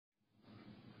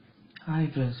Hi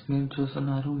friends, మీరు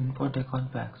చూస్తున్నారు import account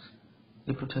packs.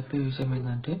 ఇప్పుడు చెప్పే విషయం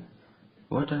ఏంటంటే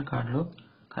ఓటర్ కార్డులో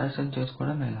కరెక్షన్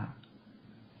చేసుకోవడం ఎలా.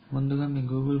 ముందుగా మీ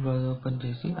గూగుల్ బ్రౌజర్ ఓపెన్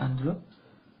చేసి అందులో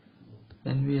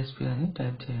NVSP అని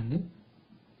టైప్ చేయండి.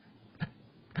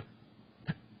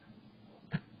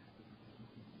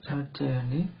 సెర్చ్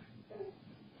చేయండి.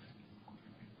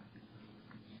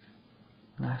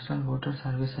 నేషనల్ ఓటర్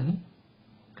సర్వీస్ అని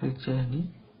క్లిక్ చేయండి.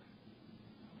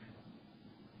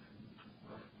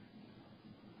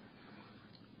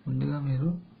 ముందుగా మీరు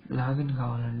లాగిన్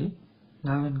కావాలండి.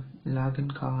 లాగిన్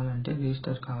కావాలంటే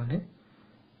రిజిస్టర్ కావాలి.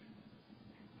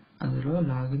 అందులో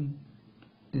లాగిన్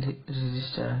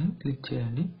రిజిస్టర్ అని క్లిక్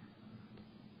చేయండి.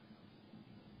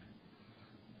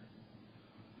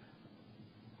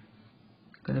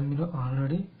 ఇక్కడ మీరు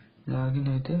ఆల్రెడీ లాగిన్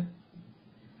అయితే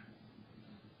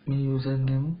మీ యూజర్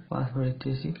నేమ్ పాస్వర్డ్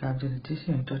ఇచ్చేసి క్యాప్చర్ ఇచ్చేసి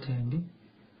ఎంటర్ చేయండి.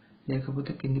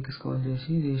 లేకపోతే కిందికి స్క్రోల్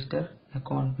చేసి రిజిస్టర్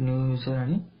అకౌంట్ న్యూ యూజర్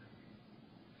అని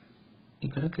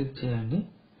ఇక్కడ క్లిక్ చేయండి.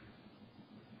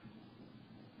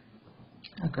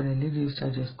 అక్కడ వెళ్ళి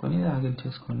రిజిస్టర్ చేసుకొని లాగిన్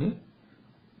చేసుకోండి.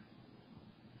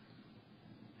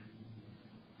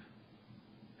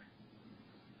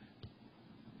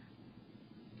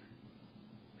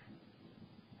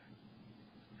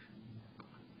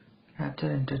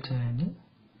 క్యాప్చర్ ఎంటర్ చేయండి.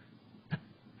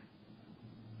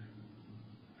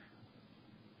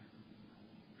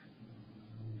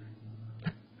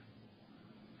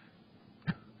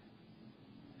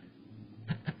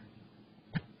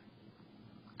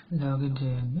 లాగిన్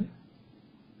చేయండి.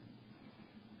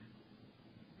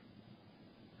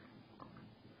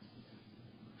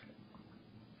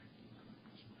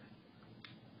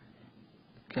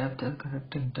 క్యాప్చర్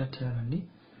కరెక్ట్ ఎంటర్ చేయాలండి.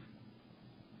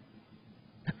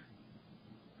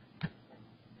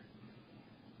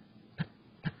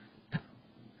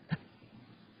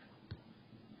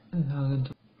 లాగిన్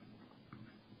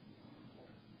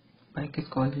పైకి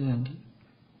స్క్రోల్ చేయండి.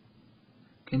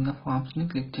 కింద ఫామ్స్ ని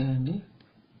క్లిక్ చేయండి.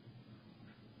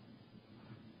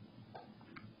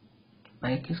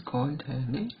 పైకి స్క్రోల్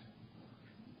చేయండి.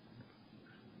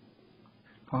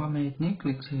 ఫామ్ 8 ని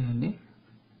క్లిక్ చేయండి.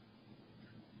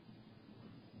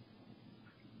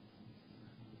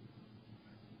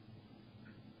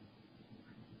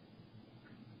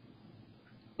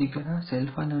 ఇక్కడ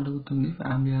సెల్ఫ్ అని అడుగుతుంది,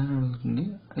 ఫ్యామిలీ అని అడుగుతుంది.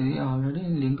 ఇది ఆల్రెడీ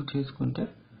లింక్ చేసుకుంటే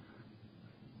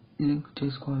లింక్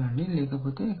చేసుకోవాలండి.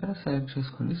 లేకపోతే ఇక్కడ సెలెక్ట్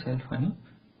చేసుకోండి సెల్ఫ్ అని.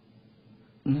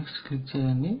 నెక్స్ట్ క్లిక్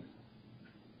చేయండి.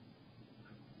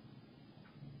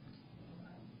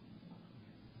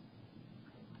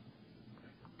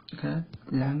 ఇక్కడ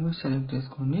లాంగ్వేజ్ సెలెక్ట్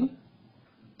చేసుకోండి,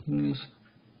 ఇంగ్లీష్.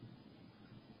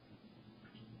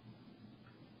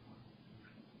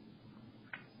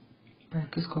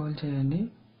 పైకి స్క్రోల్ చేయండి.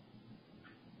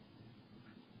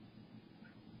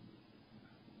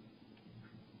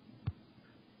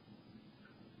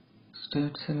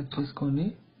 స్టేట్ సెలెక్ట్ చేసుకోండి.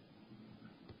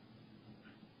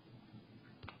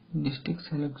 డిస్ట్రిక్ట్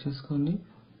సెలెక్ట్ చేసుకోండి.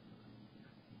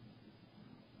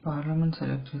 పార్లమెంట్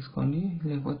సెలెక్ట్ చేసుకోండి.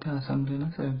 లేకపోతే అసెంబ్లీని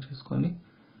సెలెక్ట్ చేసుకోండి.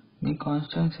 మీ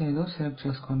కాన్స్టిట్యుయెన్సీ ఏదో సెలెక్ట్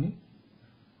చేసుకోండి.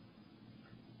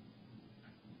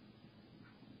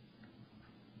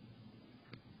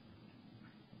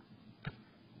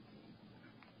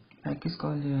 పైకి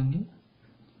స్క్రోల్ చేయండి.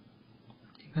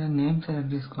 ఇక్కడ నేమ్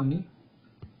సెలెక్ట్ చేసుకోండి.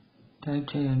 టైప్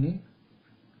చేయండి.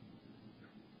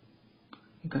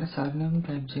 ఇక్కడ సర్నేమ్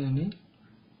టైప్ చేయండి.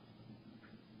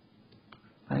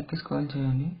 పైకి స్క్రోల్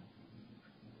చేయండి.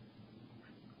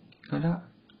 ఇక్కడ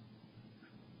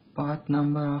path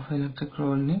number of electric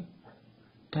role ని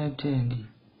టైప్ చేయండి.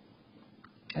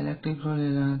 ఎలక్ట్రిక్ రోల్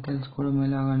ఎలా తెలుసుకోవడం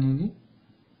ఎలాగనేది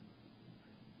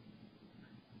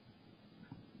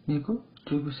మీకు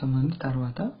చూపిస్తామండి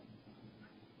తర్వాత.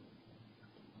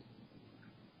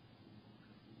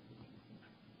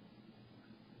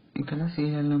 ఇక్కడ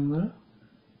సీరియల్ నెంబర్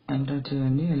ఎంటర్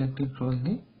చేయండి ఎలక్ట్రిక్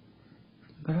రోల్ది.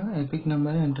 ఇక్కడ ఎపిక్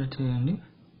నెంబర్ ఎంటర్ చేయండి.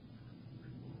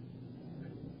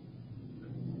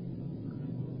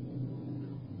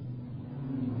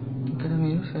 ఇక్కడ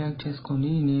మీరు సెలెక్ట్ చేసుకోండి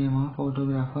నేమా,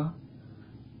 ఫోటోగ్రాఫా,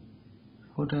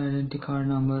 photo identity card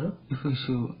number. If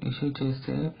issue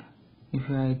చేస్తే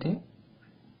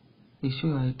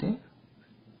ఇష్యూ అయితే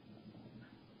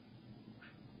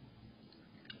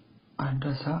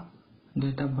అడ్రసా,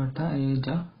 date of birth,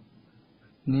 ఏజా,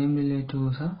 name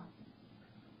రిలేటివ్సా,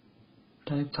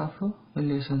 types of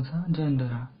రిలేషన్సా,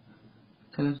 జెండరా.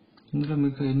 ఇందులో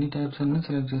మీకు ఎన్ని టైప్స్ అన్నా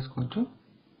సెలెక్ట్ చేసుకోవచ్చు.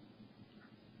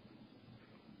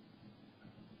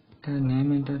 ఇక్కడ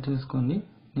నేమ్ ఎంటర్ చేసుకోండి.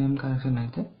 నేమ్ కరెక్షన్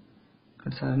అయితే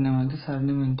ఇక్కడ సర్నేమ్ అయితే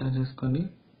సర్నేమ్ ఎంటర్ చేసుకోండి.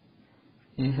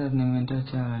 ఏ సర్నేమ్ ఎంటర్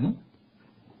చేయాలని.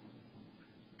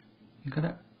 ఇక్కడ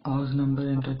హౌస్ నెంబర్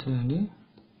ఎంటర్ చేయండి.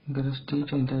 ఇక్కడ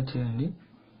స్ట్రీట్ ఎంటర్ చేయండి.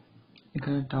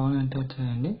 ఇక్కడ టౌన్ ఎంటర్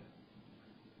చేయండి.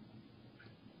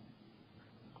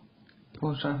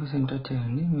 పోస్ట్ ఆఫీస్ ఎంటర్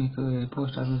చేయండి. మీకు ఏ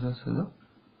పోస్ట్ ఆఫీస్ వస్తుందో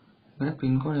ఇక్కడ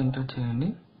పిన్ కోడ్ ఎంటర్ చేయండి.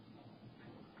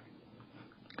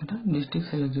 ఇక్కడ డిస్ట్రిక్ట్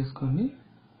సెలెక్ట్ చేసుకోండి.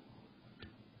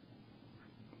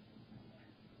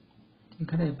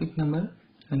 ఇక్కడ ఎపిక్ నెంబర్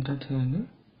ఎంటర్ చేయండి.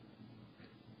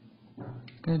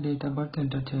 ఇక్కడ డేట్ ఆఫ్ బర్త్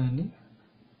ఎంటర్ చేయండి.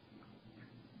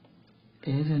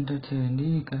 ఏజ్ ఎంటర్ చేయండి.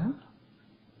 ఇక్కడ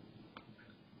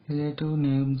రిలేటివ్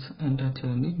నేమ్స్ ఎంటర్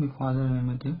చేయండి. మీ ఫాదర్ నేమ్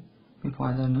అయితే మీ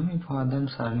ఫాదర్ నేమ్, మీ ఫాదర్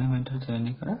సర్ నేమ్ ఎంటర్ చేయండి.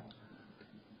 ఇక్కడ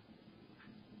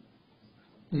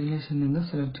రిలేషన్ ఏందో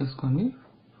సెలెక్ట్ చేసుకోండి.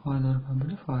 ఫాదర్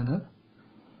కాబట్టి ఫాదర్.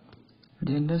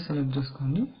 జెండర్ సెలెక్ట్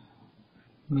చేసుకోండి.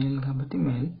 మేల్ కాబట్టి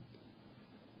మేల్.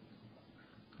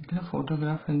 ఇక్కడ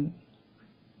ఫోటోగ్రాఫ్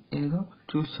ఏదో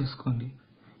చూస్ చేసుకోండి.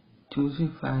 చూసి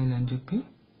ఫైల్ అని చెప్పి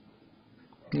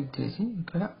క్లిక్ చేసి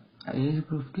ఇక్కడ ఏజ్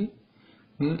ప్రూఫ్కి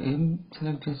మీరు ఏం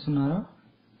సెలెక్ట్ చేస్తున్నారో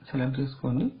సెలెక్ట్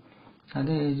చేసుకోండి.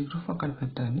 అదే ఏజ్ ప్రూఫ్ అక్కడ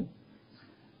పెట్టండి.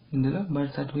 ఇందులో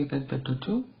బర్త్ సర్టిఫికేట్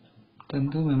పెట్టచ్చు,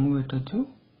 10th మెమో పెట్టచ్చు,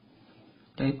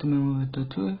 8th మెమో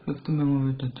పెట్టచ్చు, 5th మెమో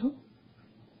పెట్టచ్చు,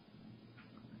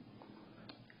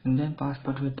 ఇండియన్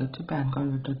పాస్పోర్ట్ పెట్టచ్చు, పాన్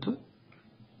కార్డ్ పెట్టచ్చు,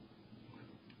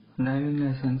 డ్రైవింగ్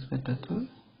లైసెన్స్ పెట్టచ్చు,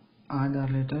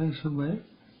 Aadhaar letter issue by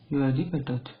UID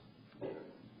పెట్టచ్చు.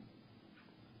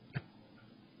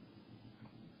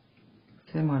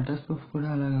 సేమ్ అడ్రస్ ప్రూఫ్ కూడా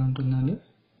అలాగే ఉంటుందండి.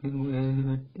 మీరు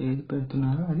ఏది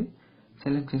పెడుతున్నారో అది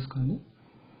సెలెక్ట్ చేసుకోండి.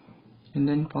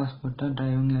 Indian పాస్పోర్టా,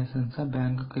 driving లైసెన్సా,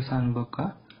 bank Kisan బుక్కా,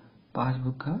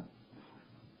 పాస్బుక్కా,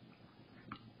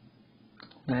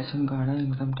 ration కార్డా,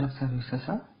 income tax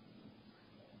సర్వీసెసా,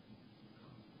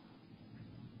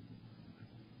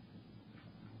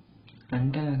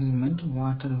 rental agreement,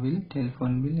 water bill,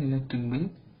 telephone bill, electric bill,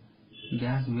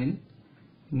 gas bill,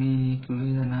 మీకు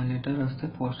ఏదైనా లెటర్ వస్తే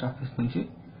పోస్ట్ ఆఫీస్ నుంచి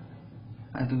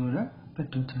అది కూడా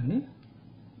పెట్టవచ్చండి.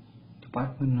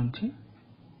 డిపార్ట్మెంట్ నుంచి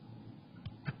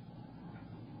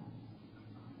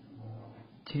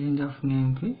చేంజ్ ఆఫ్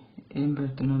నేమ్కి ఏం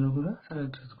పెడుతున్నారో కూడా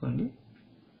సెలెక్ట్ చేసుకోండి.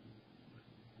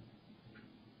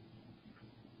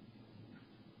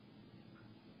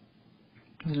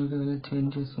 మీరు ఒకవేళ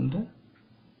చేంజ్ చేస్తుంటే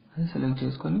అది సెలెక్ట్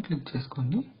చేసుకొని క్లిక్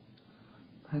చేసుకోండి.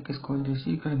 పైకి స్క్రోల్ చేసి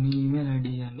ఇక్కడ మీ ఈమెయిల్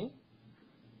ఐడి ఇవ్వండి.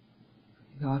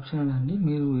 ఇది ఆప్షనల్ అండి,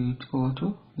 మీరు ఇచ్చుకోవచ్చు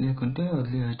లేకుంటే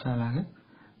వదిలేయచ్చు. అలాగే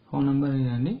ఫోన్ నెంబర్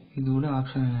ఇవ్వండి, ఇది కూడా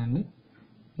ఆప్షనల్ అండి,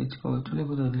 ఇచ్చుకోవచ్చు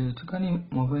లేకపోతే వదిలేయచ్చు. కానీ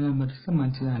మొబైల్ నెంబర్ ఇస్తే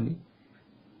మంచిదండి.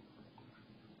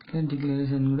 ఇక్కడ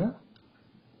డిక్లరేషన్ కూడా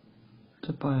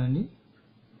చెప్పాలండి.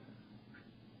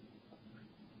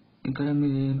 ఇక్కడ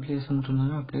మీరు ఏం ప్లేస్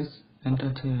ఉంటున్నారో ఆ ప్లేస్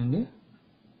ఎంటర్ చేయండి.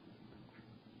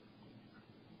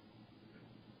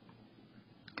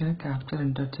 ఇక్కడ క్యాప్చర్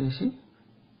ఎంటర్ చేసి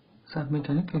సబ్మిట్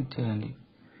అని క్లిక్ చేయండి.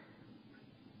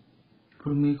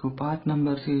 ఇప్పుడు మీకు పార్ట్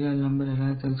నెంబర్, సీరియల్ నెంబర్ ఎలా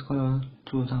తెలుసుకోవాలో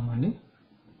చూద్దామండి.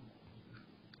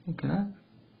 ఇక్కడ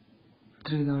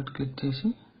 3 డాట్ క్లిక్ చేసి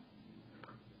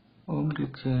హోమ్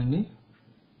క్లిక్ చేయండి.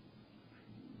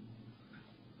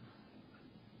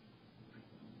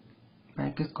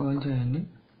 పైకి స్క్రోల్ చేయండి.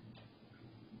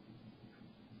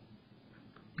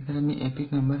 ఇక్కడ మీ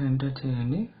ఎపిక్ నెంబర్ ఎంటర్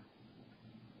చేయండి.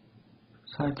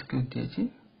 సర్చ్ క్లిక్ చేసి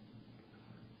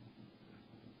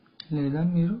లేదా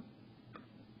మీరు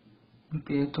మీ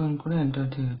పేరుతో కూడా ఎంటర్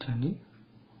చేయొచ్చండి.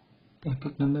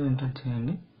 ఎపిక్ నెంబర్ ఎంటర్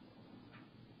చేయండి.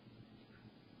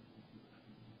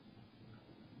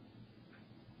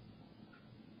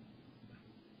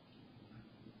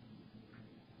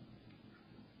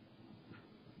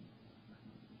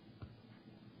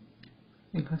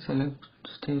 ఇక్కడ సెలెక్ట్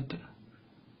స్టేట్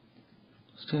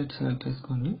సెలెక్ట్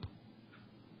చేసుకోండి.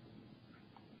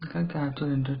 ఇక్కడ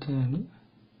క్యాప్చర్ ఎంటర్ చేయండి.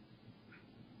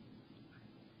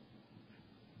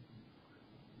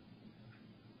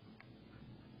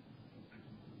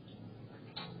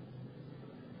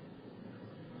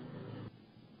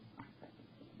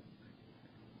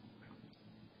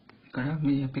 ఇక్కడ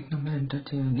మీ ఎపిక్ నెంబర్ ఎంటర్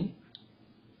చేయండి.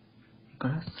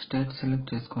 ఇక్కడ స్టేట్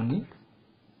సెలెక్ట్ చేసుకోండి.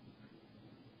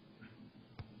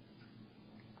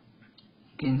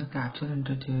 కింద క్యాప్చర్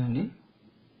ఎంటర్ చేయండి.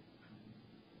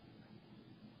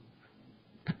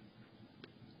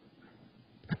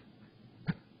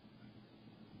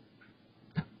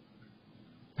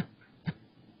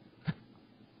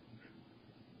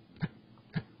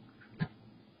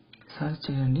 సర్చ్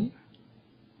చేయండి.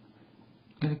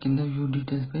 ఇక్కడ కింద వ్యూ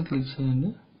డీటెయిల్స్ పై క్లిక్ చేయండి.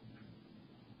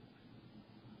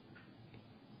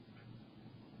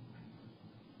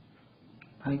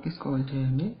 పైకి స్క్రోల్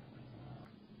చేయండి.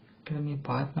 ఇక్కడ మీ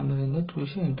పార్ట్ నెంబర్ ఏందో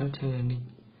చూసి ఎంటర్ చేయండి.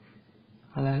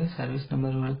 అలాగే సర్వీస్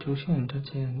నెంబర్ కూడా చూసి ఎంటర్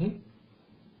చేయండి.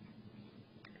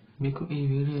 మీకు ఈ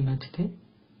వీడియో నచ్చితే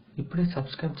ఇప్పుడే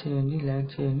సబ్స్క్రైబ్ చేయండి, లైక్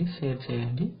చేయండి, షేర్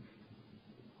చేయండి.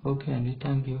 ఓకే అండి,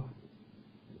 థ్యాంక్ యూ.